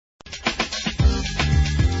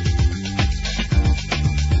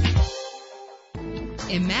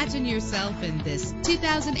Imagine yourself in this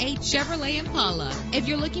 2008 Chevrolet Impala. If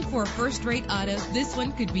you're looking for a first-rate auto, this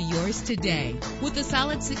one could be yours today. With a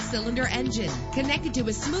solid 6-cylinder engine connected to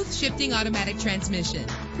a smooth shifting automatic transmission,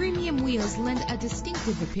 premium wheels lend a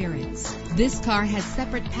distinctive appearance. This car has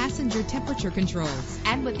separate passenger temperature controls.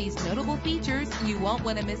 And with these notable features, you won't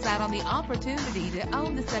want to miss out on the opportunity to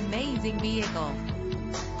own this amazing vehicle.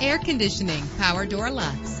 Air conditioning, power door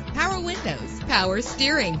locks, power windows, power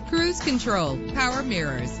steering, cruise control, power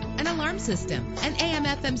mirrors, an alarm system, an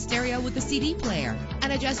AM/FM stereo with a CD player,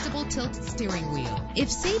 an adjustable tilt steering wheel.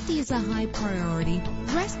 If safety is a high priority,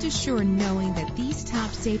 rest assured knowing that these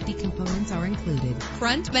top safety components are included: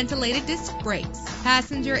 front ventilated disc brakes,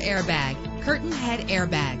 passenger airbag, curtain head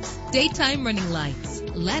airbags, daytime running lights.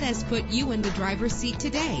 Let us put you in the driver's seat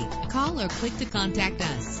today. Call or click to contact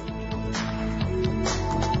us.